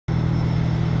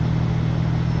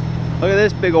Look at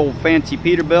this big old fancy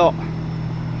Peterbilt.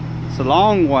 It's a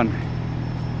long one.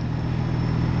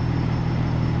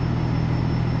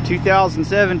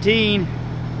 2017.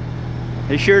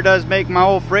 It sure does make my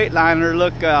old Freightliner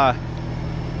look,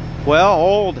 well,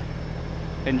 old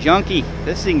and junky.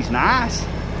 This thing's nice.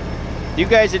 You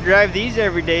guys that drive these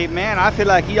every day, man, I feel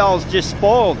like y'all's just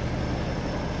spoiled.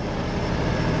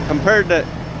 Compared to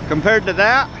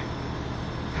that.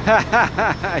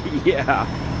 Yeah,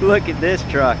 look at this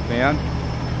truck, man.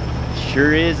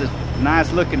 Sure is a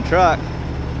nice looking truck.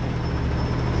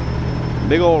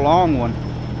 Big old long one.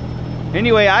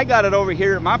 Anyway, I got it over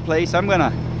here at my place. I'm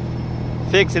gonna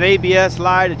fix an ABS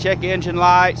light, a check engine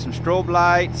light, some strobe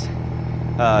lights.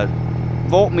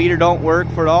 Voltmeter don't work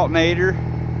for the alternator.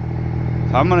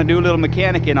 So I'm gonna do a little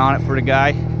mechanicing on it for the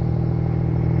guy.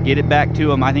 Get it back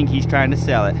to him. I think he's trying to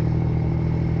sell it.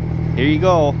 Here you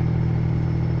go.